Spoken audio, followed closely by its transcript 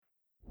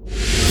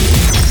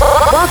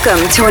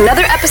Welcome to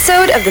another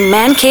episode of the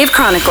Man Cave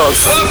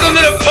Chronicles. Welcome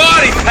to the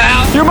party,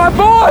 pal! You're my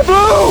boy,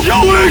 Blue! Yo,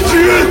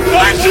 Adrian!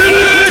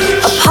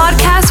 A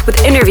podcast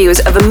with interviews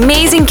of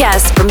amazing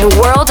guests from the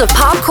world of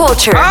pop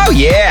culture. Oh,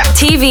 yeah!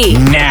 TV.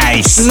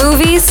 Nice!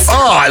 Movies.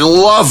 Oh, I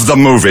love the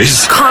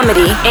movies!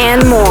 Comedy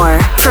and more.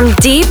 From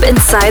deep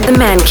inside the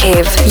Man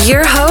Cave,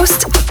 your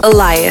host,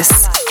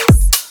 Elias.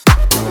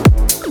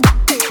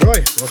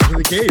 Troy, welcome to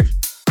the cave.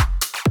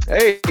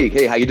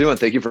 Hey, how you doing?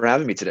 Thank you for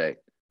having me today.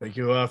 Thank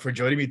you for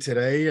joining me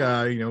today.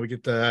 We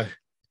get to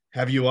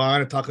have you on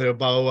and talk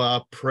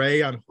about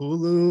Prey on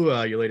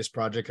Hulu, your latest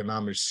project,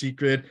 Anonymous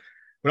Secret.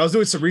 When I was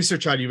doing some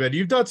research on you, man,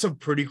 you've done some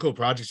pretty cool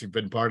projects you've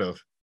been part of.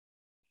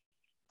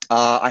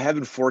 I have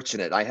been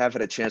fortunate. I have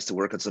had a chance to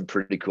work on some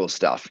pretty cool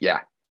stuff.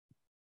 Yeah.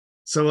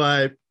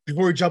 So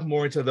before we jump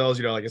more into those,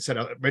 like I said,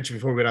 I mentioned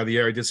before we went on the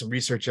air, I did some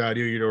research on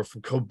you,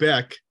 from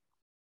Quebec,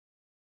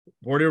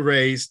 born and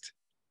raised.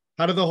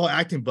 How did the whole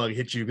acting bug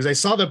hit you? Because I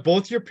saw that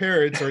both your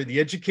parents are in the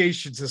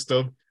education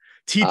system,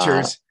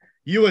 teachers.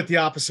 You went the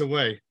opposite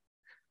way.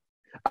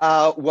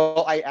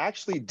 Well, I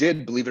actually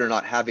did, believe it or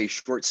not, have a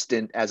short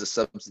stint as a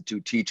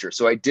substitute teacher.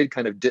 So I did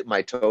kind of dip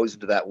my toes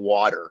into that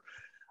water.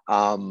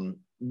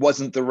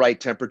 Wasn't the right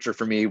temperature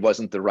for me,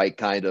 wasn't the right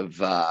kind of,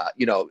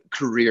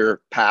 career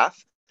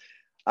path.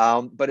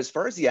 But as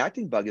far as the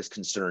acting bug is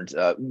concerned,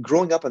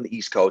 growing up on the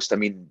East Coast,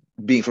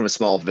 being from a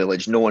small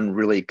village, no one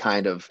really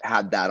kind of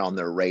had that on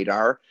their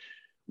radar.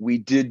 We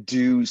did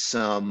do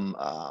some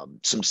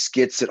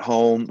skits at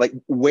home, like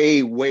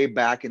way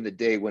back in the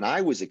day when I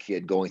was a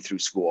kid going through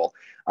school.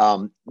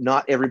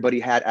 Not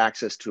everybody had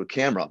access to a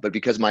camera, but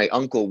because my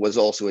uncle was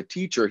also a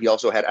teacher, he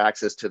also had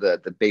access to the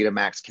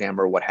Betamax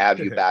camera, what have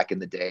you, back in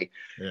the day.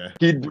 Yeah.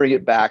 He'd bring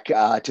it back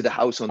to the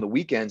house on the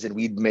weekends, and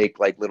we'd make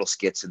like little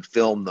skits and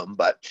film them.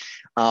 But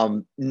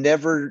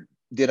never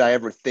did I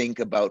ever think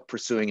about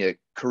pursuing a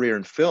career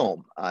in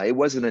film. It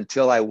wasn't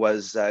until I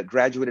was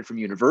graduated from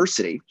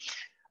university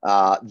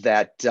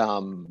that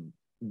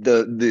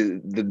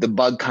the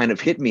bug kind of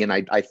hit me, and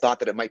I thought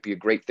that it might be a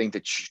great thing to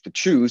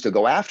choose to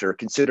go after,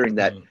 considering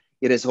that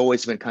it has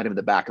always been kind of in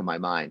the back of my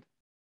mind.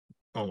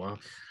 Oh wow!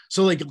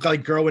 So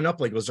like growing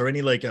up, was there any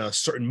a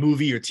certain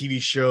movie or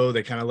TV show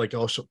that kind of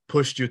also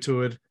pushed you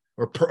to it,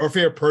 or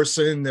favorite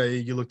person that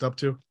you looked up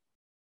to?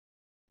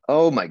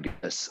 Oh my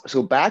goodness!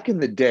 So back in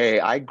the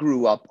day, I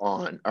grew up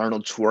on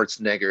Arnold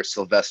Schwarzenegger,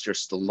 Sylvester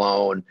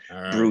Stallone,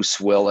 Bruce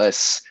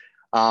Willis.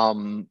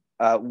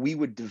 We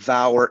would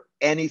devour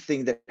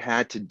anything that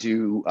had to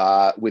do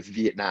with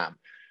Vietnam.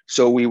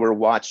 So we were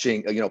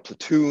watching,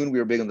 Platoon. We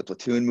were big on the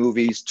Platoon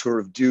movies, Tour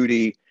of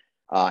Duty,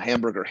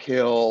 Hamburger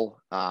Hill,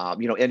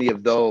 any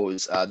of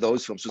those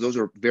films. So those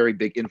were very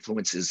big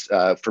influences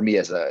for me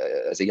as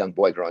a young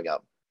boy growing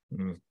up.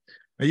 Mm-hmm.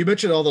 Now you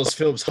mentioned all those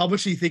films. How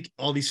much do you think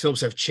all these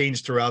films have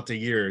changed throughout the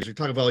years? You're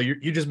talking about,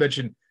 you just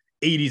mentioned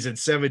 80s and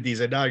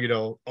 70s, and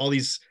now, all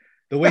these,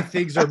 the way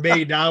things are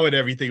made now and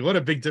everything. What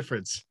a big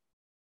difference.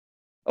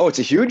 Oh, it's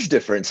a huge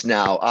difference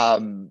now.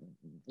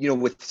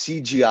 With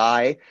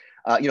CGI,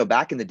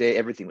 back in the day,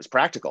 everything was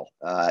practical.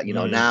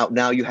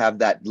 Now you have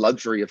that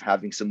luxury of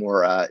having some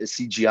more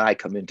CGI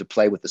come into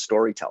play with the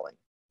storytelling.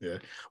 Yeah.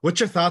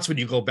 What's your thoughts when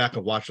you go back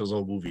and watch those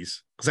old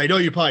movies? Because I know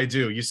you probably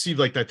do. You seem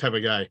like that type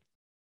of guy.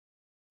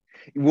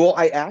 Well,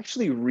 I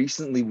actually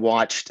recently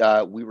watched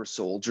We Were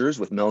Soldiers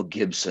with Mel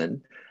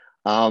Gibson.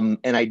 And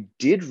I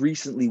did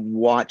recently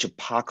watch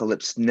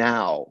Apocalypse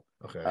Now.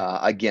 Okay.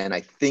 Again,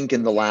 I think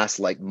in the last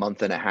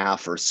month and a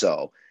half or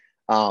so.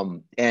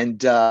 And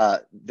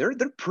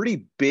they're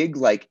pretty big,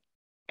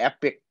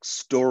 epic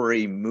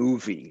story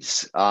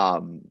movies,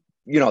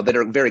 that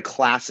are very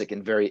classic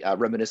and very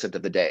reminiscent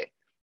of the day.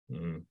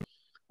 Mm.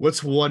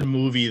 What's one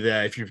movie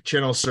that if you're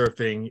channel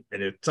surfing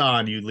and it's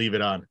on, you leave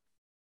it on?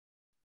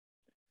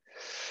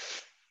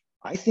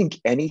 I think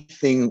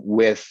anything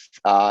with,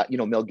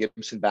 Mel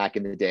Gibson back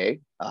in the day,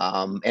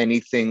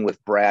 anything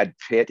with Brad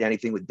Pitt,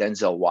 anything with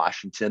Denzel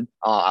Washington,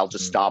 I'll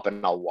just stop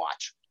and I'll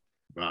watch.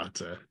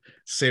 It's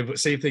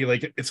same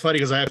thing. It's funny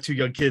because I have two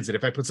young kids, and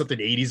if I put something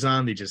 80s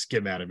on, they just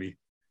get mad at me.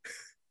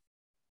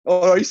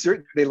 Oh, are you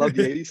certain they love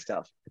the 80s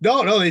stuff?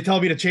 No, they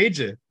tell me to change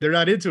it. They're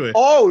not into it.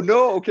 Oh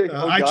no, okay.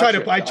 I try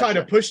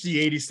to push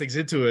the 80s things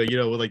into it,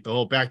 with the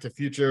whole Back to the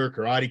Future,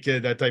 Karate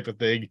Kid, that type of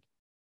thing.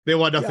 They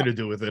want nothing to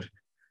do with it.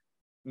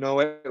 No,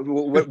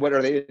 what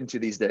are they into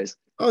these days?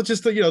 Oh,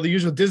 just the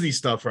usual Disney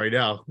stuff right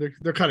now.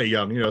 They're kind of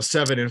young,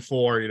 7 and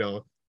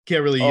 4.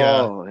 Can't really.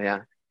 Oh yeah.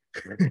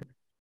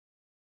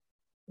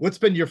 What's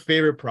been your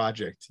favorite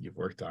project you've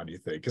worked on? Do you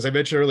think? Because I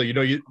mentioned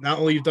earlier, you not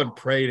only you've done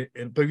Prey,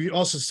 but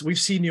we've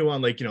seen you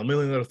on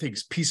Million Little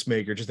Things,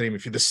 Peacemaker, just to name a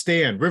few, The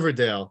Stand,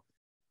 Riverdale.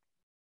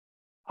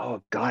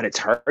 Oh God, it's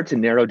hard to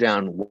narrow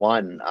down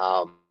one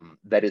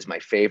that is my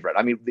favorite.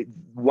 The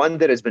one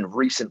that has been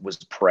recent was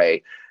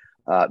Prey.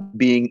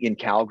 Being in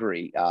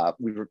Calgary,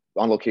 we were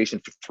on location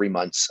for 3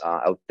 months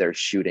out there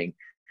shooting.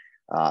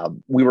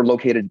 We were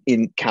located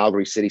in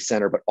Calgary City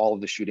Center, but all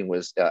of the shooting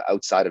was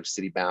outside of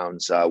city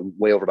bounds,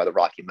 way over by the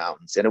Rocky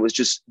Mountains. And it was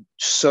just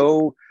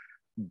so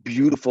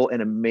beautiful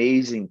and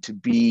amazing to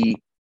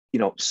be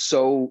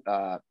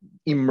so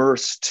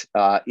immersed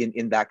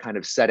in that kind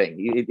of setting.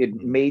 It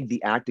made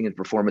the acting and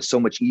performance so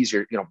much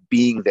easier,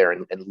 being there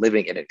and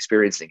living and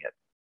experiencing it.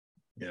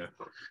 Yeah.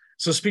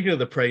 So speaking of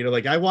the Prey,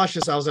 like I watched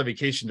this, I was on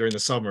vacation during the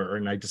summer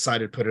and I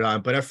decided to put it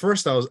on. But at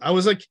first I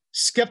was like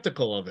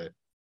skeptical of it.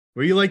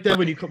 Were you like that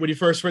when you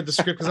first read the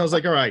script? Because I was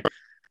like, all right,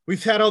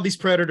 we've had all these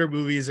Predator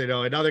movies, and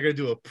now they're gonna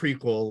do a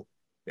prequel.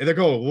 And they're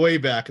going way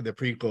back in the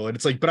prequel. And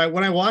it's like, but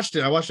when I watched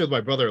it with my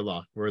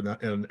brother-in-law. We're in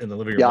the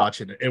living room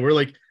watching it. And we're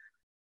like,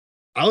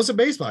 I was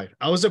amazed by it.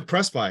 I was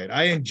impressed by it.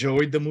 I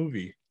enjoyed the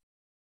movie.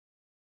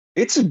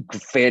 It's a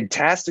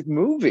fantastic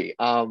movie.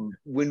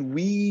 When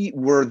we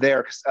were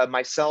there,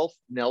 myself,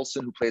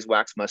 Nelson, who plays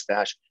Wax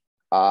Mustache,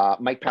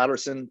 Mike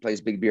Patterson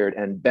plays Big Beard,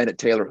 and Bennett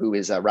Taylor, who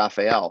is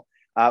Raphael,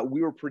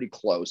 we were pretty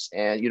close.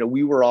 And,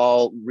 we were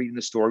all reading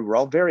the story. We were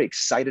all very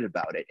excited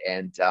about it.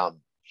 And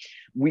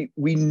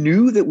we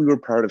knew that we were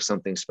part of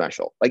something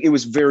special. Like, it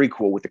was very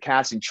cool with the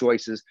casting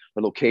choices,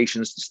 the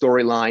locations, the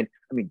storyline.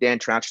 I mean, Dan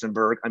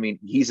Trachtenberg,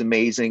 he's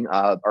amazing.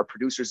 Our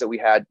producers that we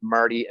had,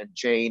 Marty and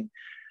Jane,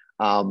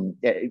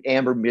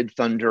 Amber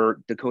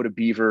Midthunder, Dakota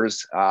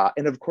Beavers,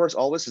 and of course,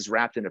 all this is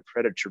wrapped in a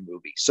Predator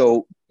movie.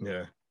 So,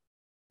 yeah,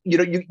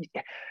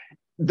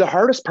 the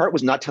hardest part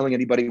was not telling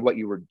anybody what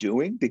you were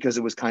doing, because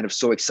it was kind of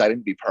so exciting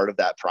to be part of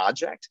that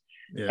project.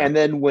 Yeah. And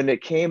then when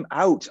it came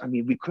out,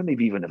 we couldn't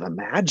have even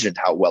imagined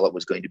how well it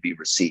was going to be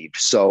received.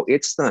 So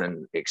it's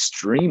done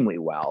extremely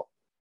well.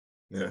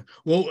 Yeah.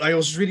 Well, I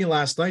was reading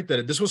last night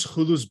that this was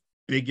Hulu's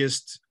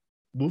biggest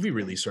movie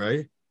release,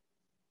 right?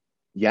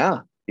 Yeah.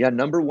 Yeah.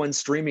 #1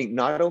 streaming,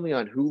 not only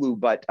on Hulu,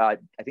 but I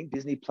think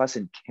Disney Plus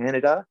in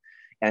Canada,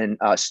 and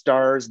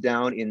Stars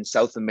down in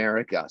South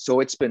America. So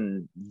it's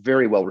been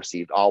very well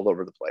received all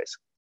over the place.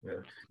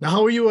 Yeah. Now,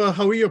 how were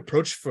you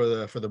approached for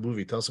the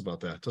movie? Tell us about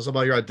that. Tell us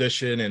about your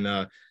audition and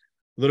a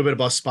little bit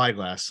about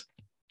Spyglass.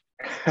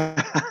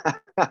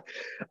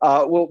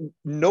 Well,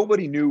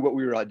 nobody knew what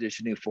we were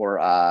auditioning for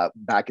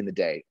back in the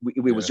day.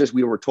 We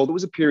were told it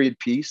was a period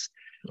piece.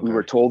 Okay. We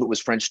were told it was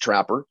French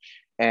Trapper,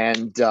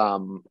 and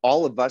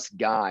all of us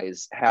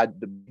guys had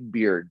the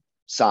beard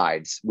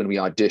sides when we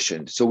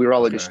auditioned. So we were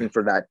all auditioning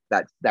for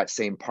that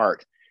same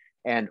part.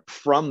 And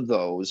from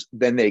those,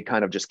 then they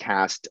kind of just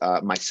cast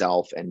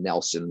myself and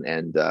Nelson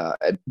and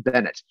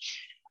Bennett.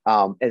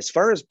 As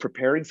far as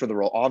preparing for the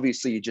role,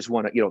 obviously you just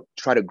want to,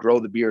 try to grow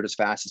the beard as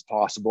fast as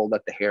possible,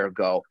 let the hair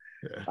go.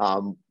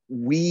 Yeah.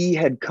 We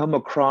had come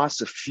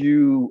across a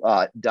few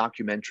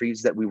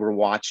documentaries that we were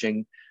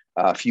watching,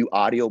 a few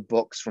audio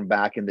books from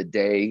back in the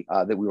day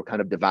that we were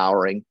kind of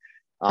devouring.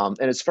 And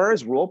as far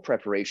as role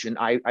preparation,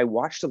 I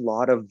watched a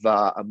lot of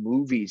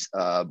movies,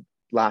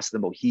 Last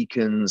of the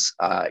Mohicans,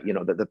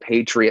 the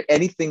Patriot,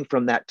 anything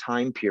from that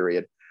time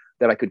period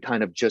that I could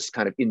kind of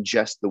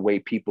ingest the way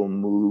people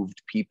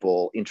moved,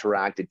 people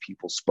interacted,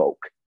 people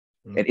spoke,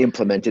 and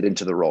implement it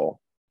into the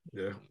role.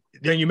 Yeah.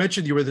 Then you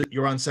mentioned you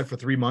were on set for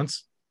 3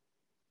 months.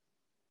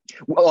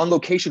 Well, on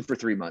location for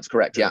 3 months,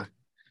 correct? Yeah.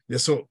 Yeah.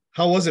 So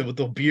how was it with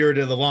the beard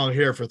and the long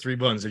hair for 3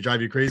 months? Did it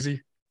drive you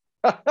crazy?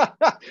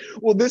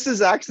 Well, this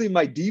is actually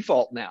my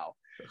default now.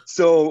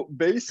 So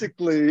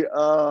basically,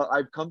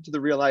 I've come to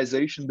the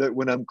realization that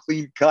when I'm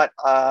clean cut,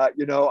 I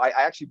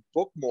actually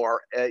book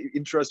more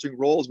interesting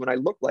roles when I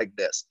look like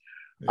this.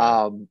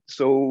 Yeah.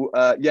 So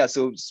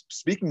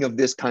speaking of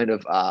this kind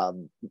of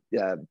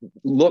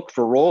look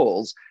for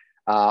roles,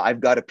 I've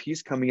got a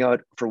piece coming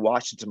out for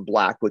Washington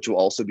Black, which will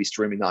also be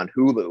streaming on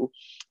Hulu.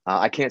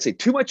 I can't say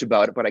too much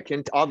about it, but I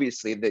can.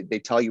 Obviously, they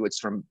tell you it's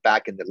from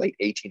back in the late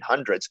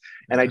 1800s,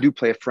 and I do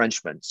play a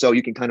Frenchman, so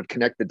you can kind of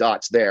connect the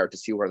dots there to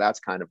see where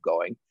that's kind of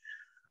going.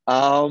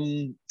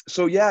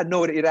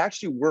 It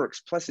actually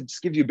works. Plus, it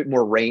just gives you a bit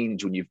more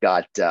range when you've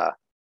got a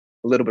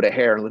little bit of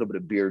hair and a little bit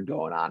of beard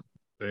going on.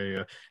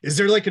 Is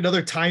there like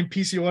another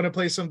timepiece you want to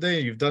play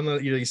someday? You've done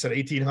you said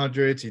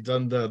 1800s. You've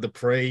done the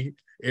Prey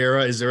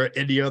era. Is there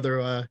any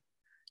other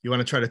you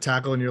want to try to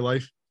tackle in your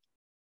life?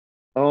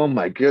 Oh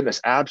my goodness,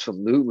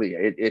 absolutely.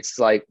 It's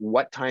like,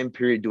 what time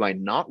period do I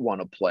not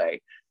want to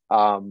play?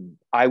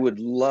 I would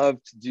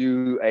love to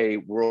do a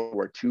World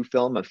War II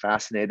film. I'm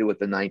fascinated with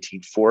the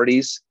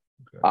 1940s.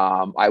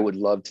 Okay. I would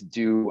love to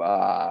do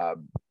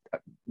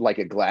like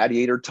a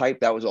Gladiator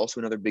type. That was also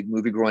another big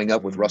movie growing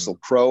up with Russell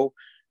Crowe.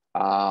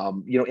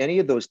 Any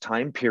of those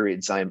time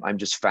periods I'm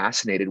just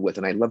fascinated with,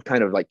 and I love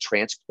kind of like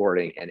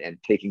transporting and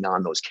taking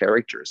on those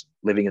characters,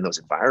 living in those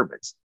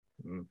environments.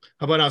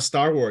 How about now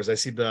Star Wars? I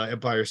see the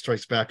Empire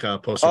Strikes Back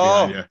poster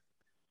behind you.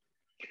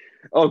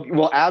 Oh,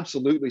 well,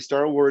 absolutely.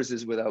 Star Wars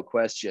is without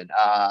question.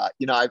 I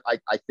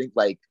think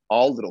like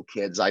all little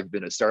kids, I've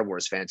been a Star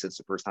Wars fan since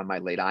the first time I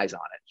laid eyes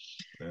on it.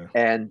 Yeah.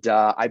 And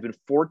I've been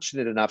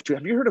fortunate enough to,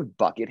 have you heard of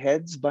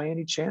Bucketheads by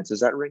any chance? Does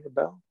that ring a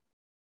bell?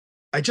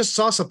 I just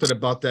saw something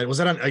about that. Was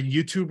that on a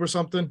YouTube or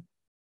something?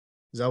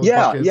 Is that what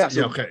Bucketheads? Yeah.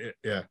 So, okay.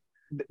 Yeah.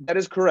 That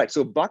is correct.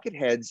 So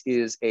Bucketheads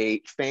is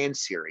a fan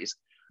series.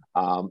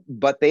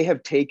 But they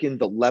have taken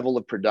the level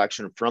of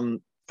production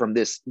from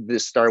this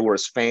Star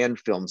Wars fan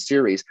film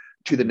series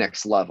to the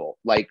next level.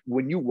 Like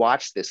when you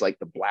watch this, like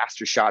the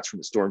blaster shots from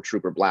the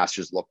stormtrooper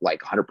blasters look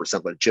like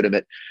 100%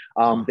 legitimate.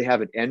 They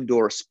have an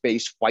Endor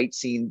space fight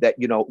scene that,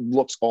 you know,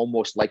 looks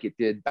almost like it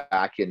did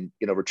back in,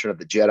 you know, Return of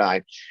the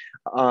Jedi.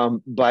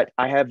 But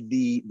I have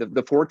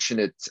the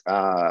fortunate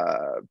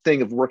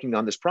thing of working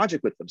on this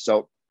project with them.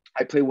 So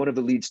I play one of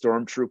the lead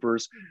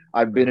stormtroopers.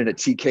 I've been in a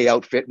TK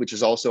outfit, which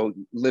is also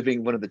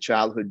living one of the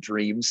childhood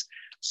dreams.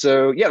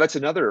 So yeah, that's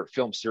another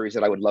film series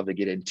that I would love to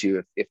get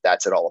into if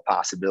that's at all a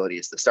possibility,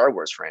 is the Star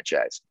Wars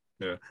franchise.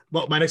 Yeah.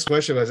 Well, my next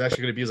question was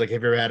actually going to be like,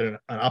 have you ever had an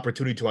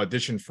opportunity to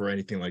audition for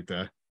anything like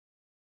that?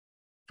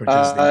 For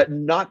Disney?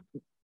 Not,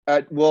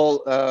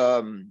 what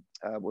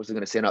was I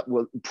going to say?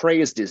 Well, Prey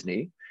is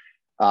Disney.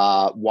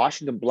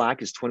 Washington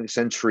Black is 20th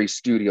Century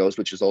Studios,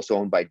 which is also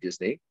owned by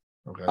Disney.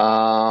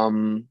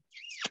 Okay.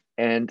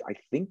 And I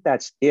think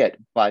that's it.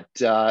 But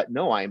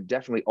no, I am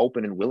definitely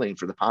open and willing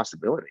for the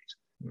possibilities.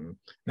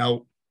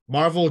 Now,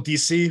 Marvel,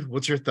 DC,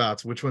 what's your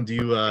thoughts? Which one do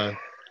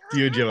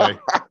you enjoy?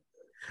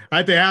 I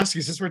have to ask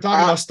you, since we're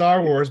talking about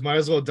Star Wars, might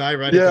as well dive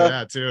right into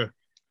that too.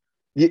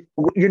 You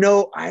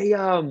know,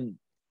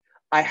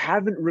 I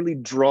haven't really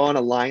drawn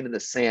a line in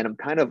the sand. I'm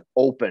kind of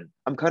open.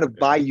 I'm kind of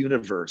by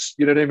universe.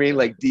 You know what I mean?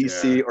 Like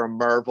DC or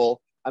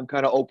Marvel. I'm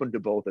kind of open to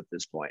both at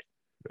this point.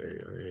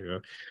 There you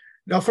go.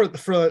 Now, for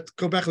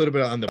go back a little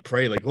bit on the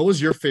Prey. Like, what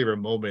was your favorite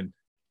moment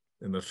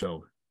in the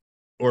film,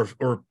 or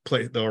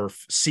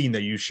scene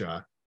that you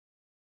shot?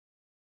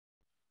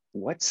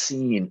 What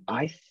scene?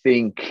 I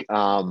think.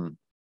 I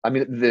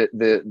mean,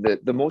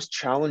 the most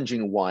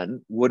challenging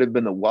one would have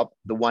been the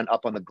one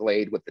up on the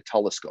glade with the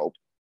telescope.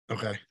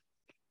 Okay.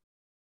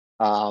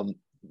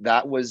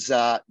 That was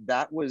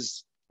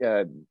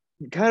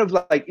kind of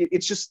like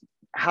it's just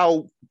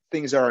how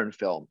things are in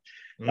film.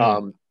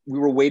 We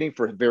were waiting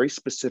for a very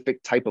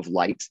specific type of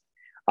light.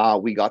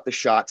 We got the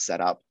shot set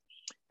up,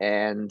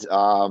 and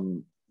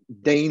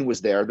Dane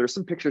was there. There's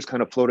some pictures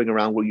kind of floating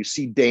around where you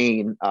see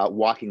Dane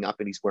walking up,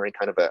 and he's wearing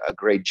kind of a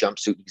gray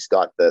jumpsuit. He's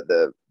got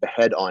the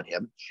head on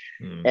him,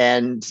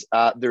 and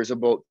there's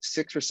about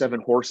 6 or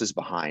 7 horses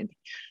behind.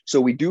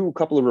 So we do a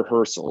couple of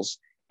rehearsals,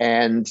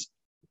 and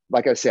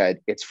like I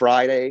said, it's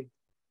Friday.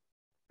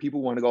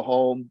 People want to go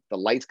home. The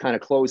light's kind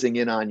of closing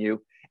in on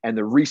you, and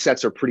the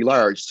resets are pretty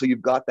large. So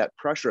you've got that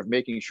pressure of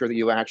making sure that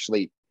you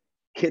actually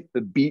hit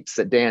the beats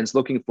that Dan's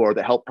looking for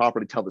to help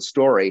properly tell the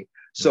story.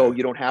 So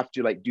you don't have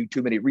to like do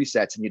too many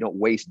resets and you don't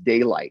waste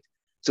daylight.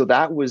 So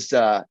that was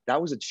a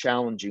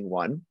challenging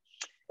one.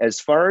 As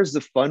far as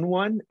the fun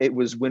one, it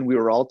was when we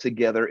were all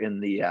together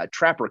in the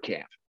trapper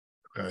camp.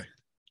 Okay.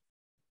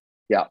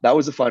 Yeah, that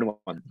was a fun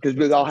one because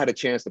we all had a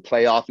chance to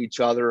play off each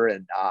other,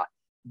 and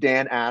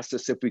Dan asked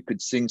us if we could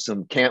sing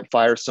some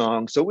campfire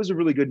songs. So it was a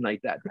really good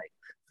night that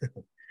night.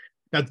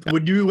 Now,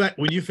 when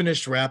you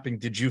finished rapping,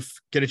 did you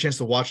get a chance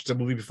to watch the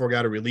movie before it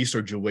got released,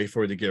 or did you wait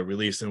for it to get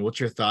released? And what's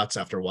your thoughts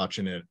after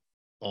watching it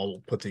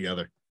all put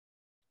together?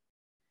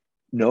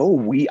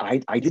 No,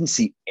 I didn't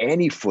see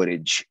any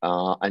footage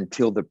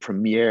until the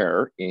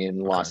premiere in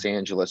Los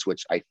Angeles,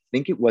 which I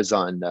think it was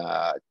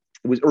it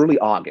was early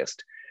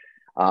August.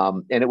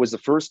 And it was the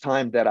first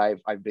time that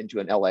I've been to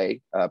an LA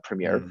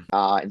premiere,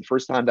 and the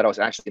first time that I was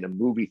actually in a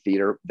movie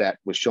theater that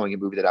was showing a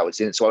movie that I was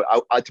in. So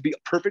to be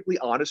perfectly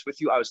honest with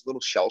you, I was a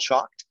little shell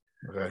shocked.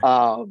 Okay.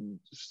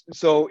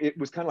 So it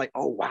was kind of like,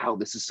 oh wow,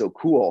 this is so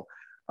cool.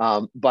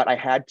 But I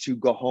had to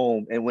go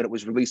home, and when it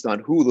was released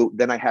on Hulu,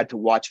 then I had to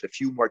watch it a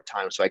few more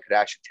times so I could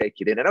actually take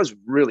it in. And I was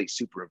really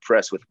super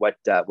impressed with what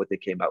they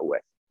came out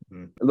with.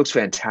 It looks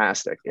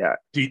fantastic. Yeah.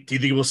 Do you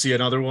think we'll see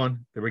another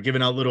one? They were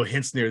giving out little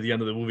hints near the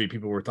end of the movie.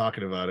 People were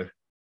talking about it.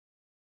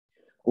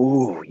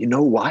 Oh, you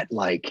know what?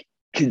 Like,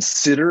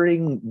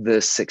 considering the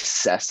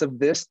success of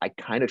this, I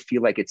kind of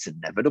feel like it's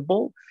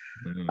inevitable.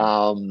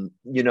 You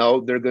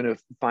know, they're going to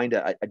find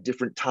a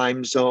different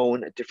time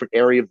zone, a different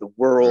area of the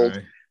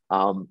world.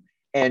 Right.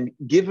 And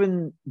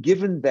given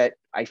that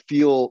I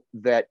feel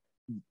that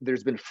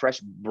there's been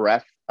fresh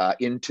breath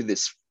into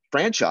this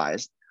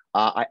franchise,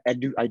 I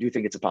do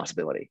think it's a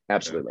possibility.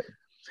 Absolutely.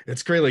 Yeah.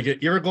 It's great. Like,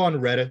 you ever go on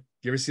Reddit?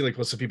 You ever see like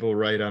what some people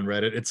write on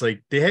Reddit? It's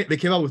like they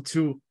came out with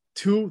two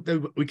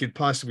that we could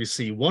possibly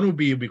see. One it'd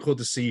be cool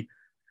to see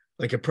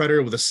like a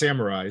Predator with a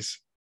samurais.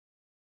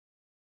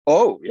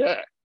 Oh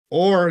yeah.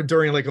 Or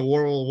during like a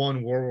World War I,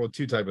 World War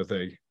II type of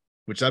thing,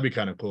 which that'd be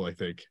kind of cool, I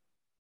think.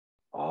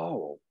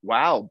 Oh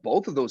wow,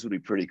 both of those would be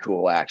pretty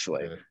cool,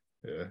 actually.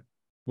 Yeah.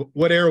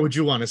 What era would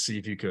you want to see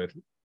if you could?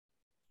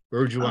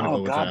 Where would you want to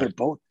go with that? They're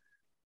both.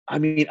 I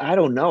mean, I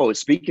don't know.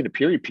 Speaking of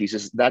period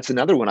pieces, that's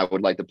another one I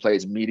would like to play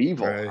as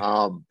medieval. Right.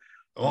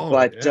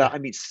 I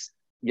mean,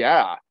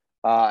 yeah,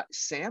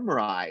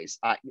 samurais.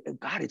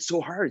 God, it's so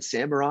hard.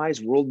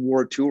 Samurais, World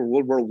War II or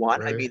World War I.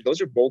 Right. I mean,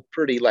 those are both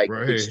pretty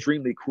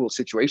extremely cool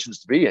situations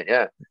to be in.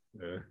 Yeah.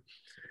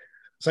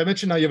 So I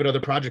mentioned now you have another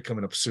project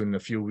coming up soon in a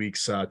few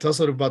weeks. Tell us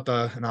a little about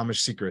an Amish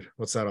Secret.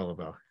 What's that all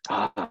about?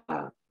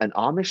 An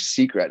Amish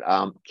Secret.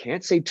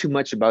 Can't say too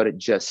much about it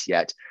just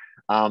yet.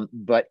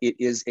 But it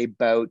is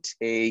about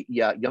a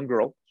young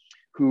girl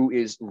who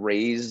is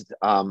raised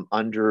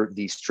under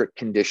the strict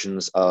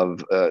conditions of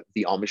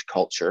the Amish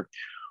culture,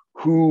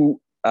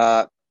 who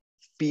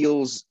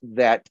feels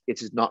that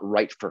it is not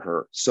right for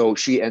her. So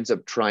she ends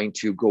up trying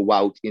to go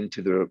out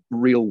into the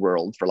real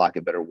world, for lack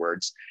of better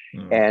words,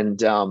 and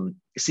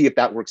see if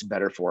that works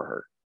better for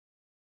her.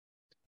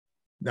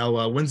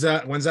 Now, when's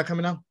that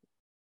coming out?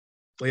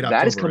 Late October,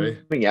 that is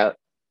coming out.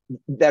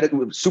 That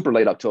is super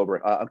late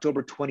October,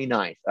 October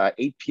 29th,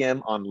 8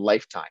 p.m. on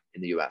Lifetime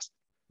in the US.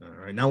 All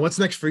right. Now, what's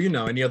next for you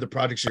now? Any other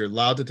projects you're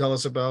allowed to tell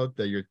us about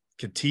that you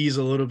could tease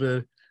a little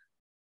bit?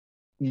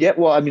 Yeah,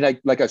 well, I mean,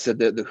 like I said,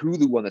 the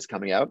Hulu one that's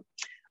coming out.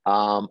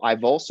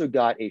 I've also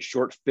got a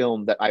short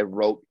film that I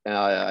wrote,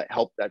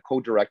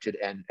 co-directed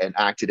and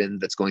acted in,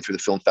 that's going through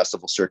the film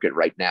festival circuit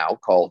right now,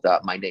 called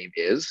My Name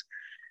Is.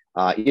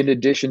 In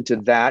addition to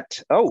that,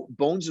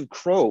 Bones of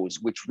Crows,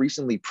 which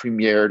recently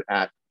premiered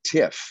at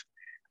TIFF,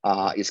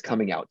 is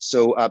coming out.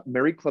 So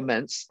Mary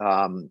Clements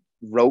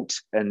wrote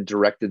and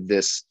directed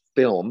this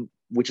film,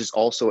 which is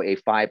also a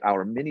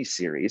 5-hour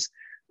miniseries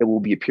that will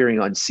be appearing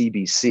on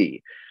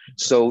CBC.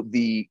 So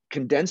the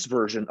condensed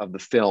version of the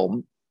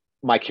film,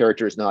 my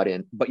character is not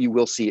in, but you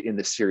will see it in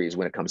the series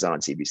when it comes out on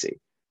CBC.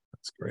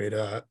 That's great.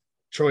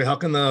 Troy, how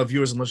can the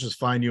viewers and listeners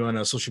find you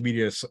on social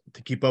media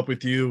to keep up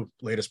with you,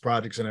 latest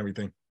projects and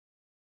everything?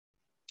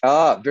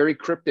 Very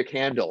cryptic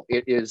handle.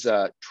 It is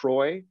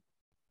Troy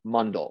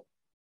Mundle.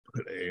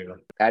 There you go.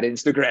 At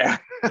Instagram.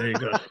 There you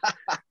go.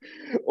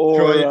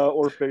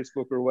 or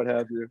Facebook or what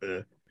have you.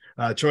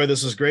 Troy,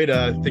 this was great.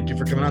 Thank you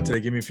for coming on today.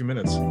 Give me a few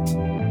minutes.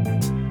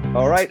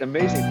 All right,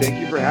 amazing.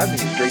 Thank you for having me.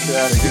 It's great to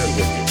have you.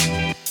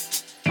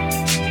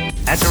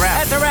 That's a wrap.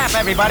 That's a wrap,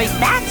 everybody.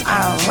 That's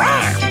a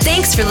wrap.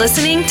 Thanks for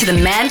listening to the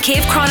Man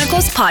Cave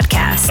Chronicles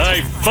podcast.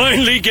 I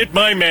finally get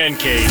my man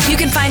cave. You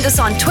can find us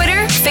on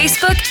Twitter,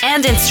 Facebook,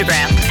 and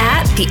Instagram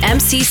at the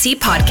MCC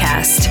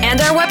Podcast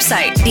and our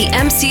website,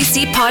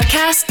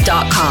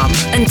 themccpodcast.com.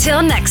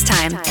 Until next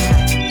time.